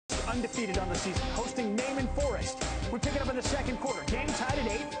undefeated on the season, hosting Naaman Forest. We pick it up in the second quarter. Game tied at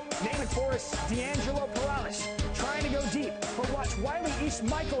 8. Naaman Forest, Deangelo Perales trying to go deep. But watch Wylie East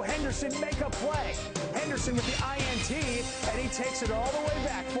Michael Henderson make a play. Henderson with the INT, and he takes it all the way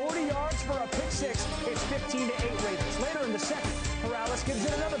back. 40 yards for a pick six. It's 15-8 Ravens. Later in the second, Perales gives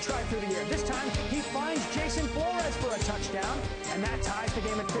it another try through the air. This time, he finds Jason Flores for a touchdown, and that ties the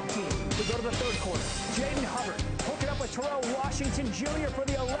game at 15. We go to the third quarter. Jaedon Hubbard hook it up with Terrell Washington Junior for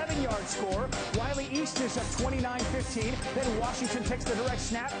the 11-yard score. Wylie East is up 29-15. Then Washington takes the direct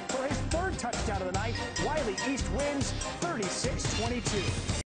snap for his third touchdown of the night. Wylie East wins 36-22.